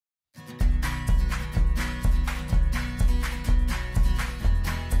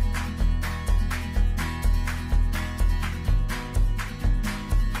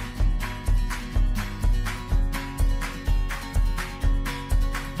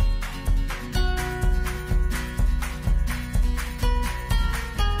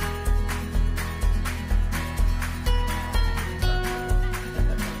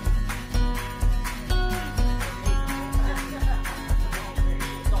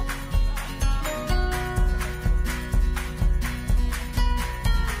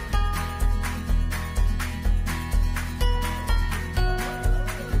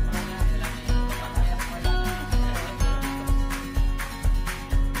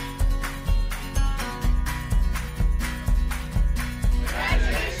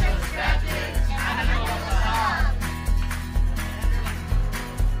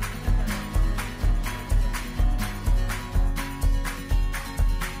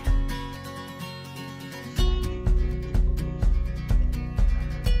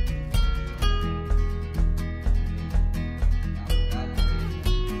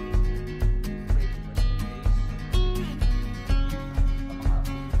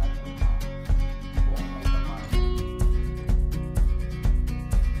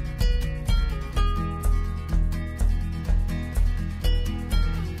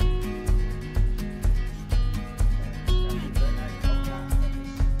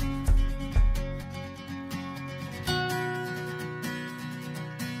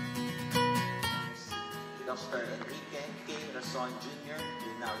Razon Jr.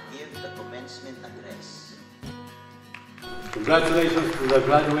 will now give the commencement address. Congratulations to the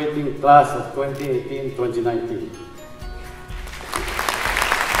graduating class of 2018-2019.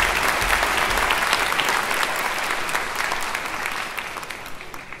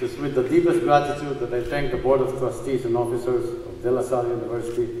 It is with the deepest gratitude that I thank the Board of Trustees and officers of De La Salle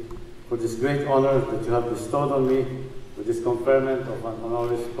University for this great honor that you have bestowed on me with this conferment of an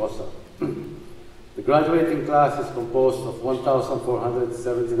Honoris Causa. The graduating class is composed of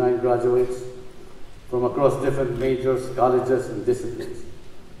 1,479 graduates from across different majors, colleges, and disciplines.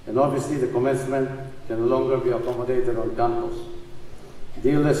 And obviously the commencement can no longer be accommodated on campus.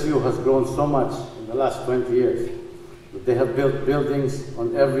 DLSU has grown so much in the last 20 years that they have built buildings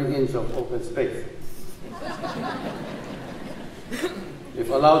on every inch of open space. If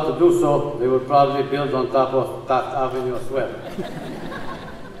allowed to do so, they would probably build on top of Taft Avenue as well.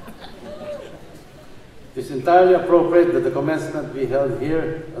 It is entirely appropriate that the commencement be held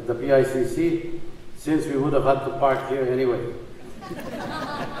here at the PICC, since we would have had to park here anyway.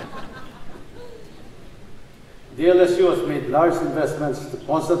 DLSU has made large investments to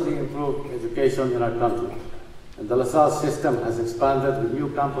constantly improve education in our country, and the La Salle system has expanded with new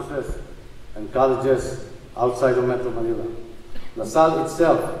campuses and colleges outside of Metro Manila. La Salle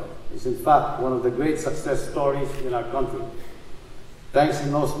itself is in fact one of the great success stories in our country, thanks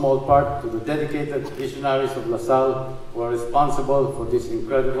in no small part to the dedicated visionaries of La Salle who are responsible for these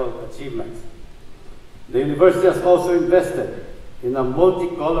incredible achievements. The university has also invested in a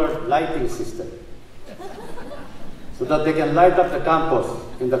multicolored lighting system so that they can light up the campus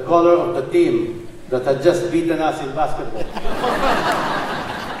in the color of the team that had just beaten us in basketball.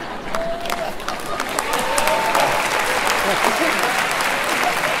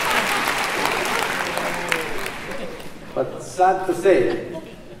 But sad to say,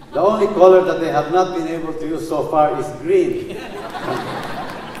 the only color that they have not been able to use so far is green.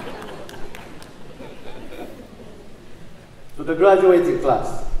 To the graduating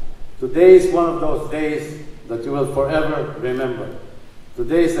class, today is one of those days that you will forever remember.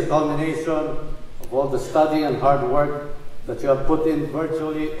 Today is the culmination of all the study and hard work that you have put in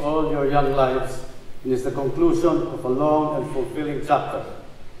virtually all your young lives, and is the conclusion of a long and fulfilling chapter.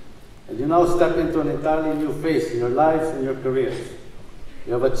 And you now step into an entirely new phase in your lives and your careers.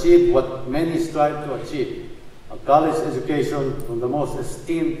 You have achieved what many strive to achieve, a college education from the most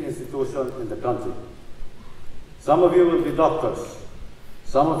esteemed institution in the country. Some of you will be doctors.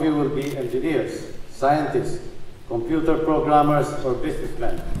 Some of you will be engineers, scientists, computer programmers, or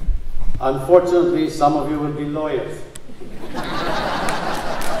businessmen. Unfortunately, some of you will be lawyers.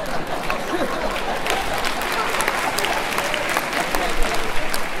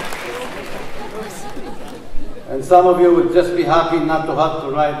 And some of you will just be happy not to have to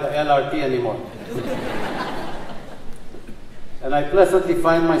ride the LRT anymore. And I pleasantly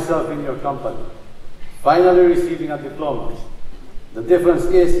find myself in your company, finally receiving a diploma. The difference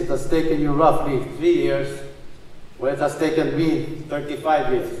is it has taken you roughly 3 years, where it has taken me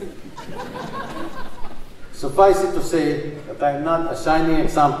 35 years. Suffice it to say that I am not a shining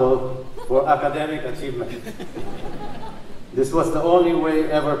example for academic achievement. This was the only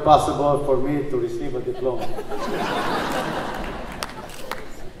way ever possible for me to receive a diploma.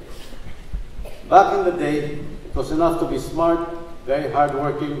 Back in the day, it was enough to be smart, very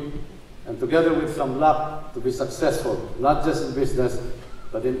hardworking, and together with some luck to be successful, not just in business,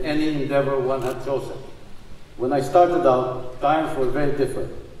 but in any endeavor one had chosen. When I started out, times were very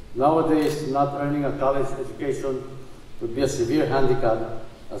different. Nowadays, not earning a college education would be a severe handicap,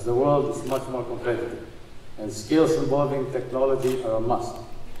 as the world is much more competitive, and skills involving technology are a must,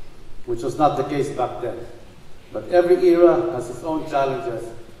 which was not the case back then. But every era has its own challenges,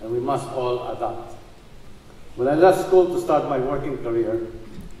 and we must all adapt. When I left school to start my working career,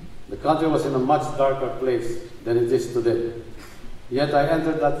 the country was in a much darker place than it is today. Yet I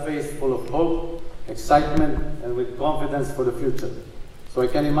entered that phase full of hope, excitement, and with confidence for the future. So I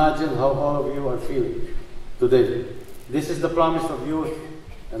can imagine how all of you are feeling today. This is the promise of youth,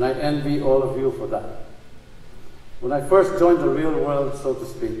 and I envy all of you for that. When I first joined the real world, so to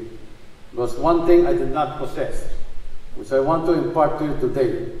speak, there was one thing I did not possess, which I want to impart to you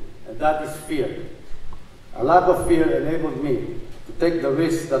today, and that is fear. A lack of fear enabled me to take the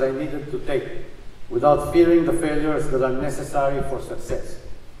risks that I needed to take without fearing the failures that are necessary for success.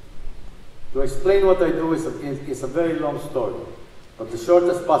 To explain what I do is a very long story, but the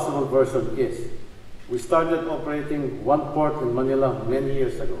shortest possible version is, we started operating one port in Manila many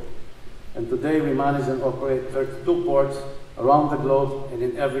years ago, and today we manage and operate 32 ports around the globe and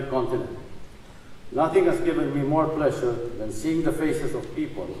in every continent. Nothing has given me more pleasure than seeing the faces of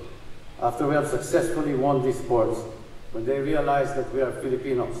people after we have successfully won these ports when they realize that we are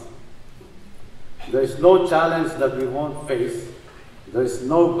Filipinos. There is no challenge that we won't face, there is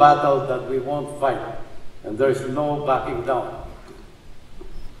no battle that we won't fight, and there is no backing down.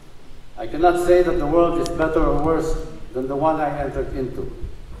 I cannot say that the world is better or worse than the one I entered into,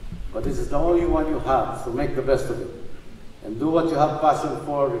 but this is the only one you have, so make the best of it, and do what you have passion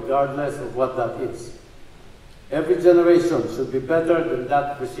for regardless of what that is. Every generation should be better than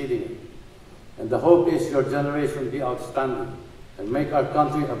that preceding it, and the hope is your generation be outstanding and make our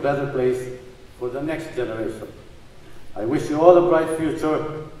country a better place for the next generation. I wish you all a bright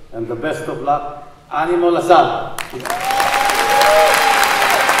future and the best of luck. Animo Lasal!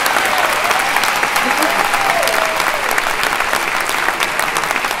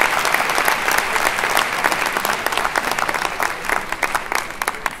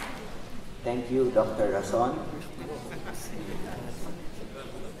 Thank you, Dr. Razon.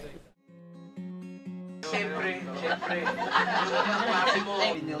 Siyempre.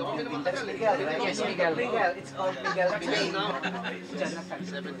 Yes, Miguel. It's called Miguel Bilay.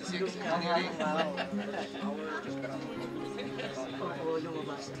 76 Oo,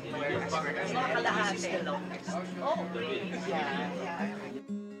 lumabas. Mga kalahati. Oh, yeah.